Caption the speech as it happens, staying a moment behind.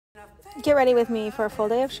Get ready with me for a full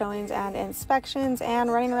day of showings and inspections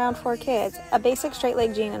and running around for kids. A basic straight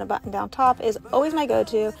leg jean and a button down top is always my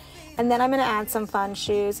go-to, and then I'm going to add some fun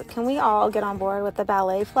shoes. Can we all get on board with the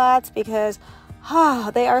ballet flats, because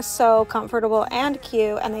they are so comfortable and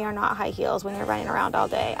cute, and they are not high heels when you're running around all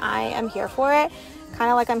day. I am here for it, kind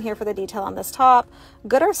of like I'm here for the detail on this top.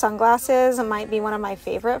 Gooder sunglasses might be one of my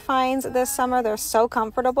favorite finds this summer. They're so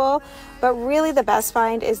comfortable, but really the best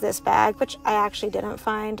find is this bag, which I actually didn't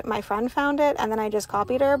find. My friend found it and then I just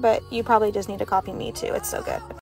copied her, but you probably just need to copy me too. It's so good.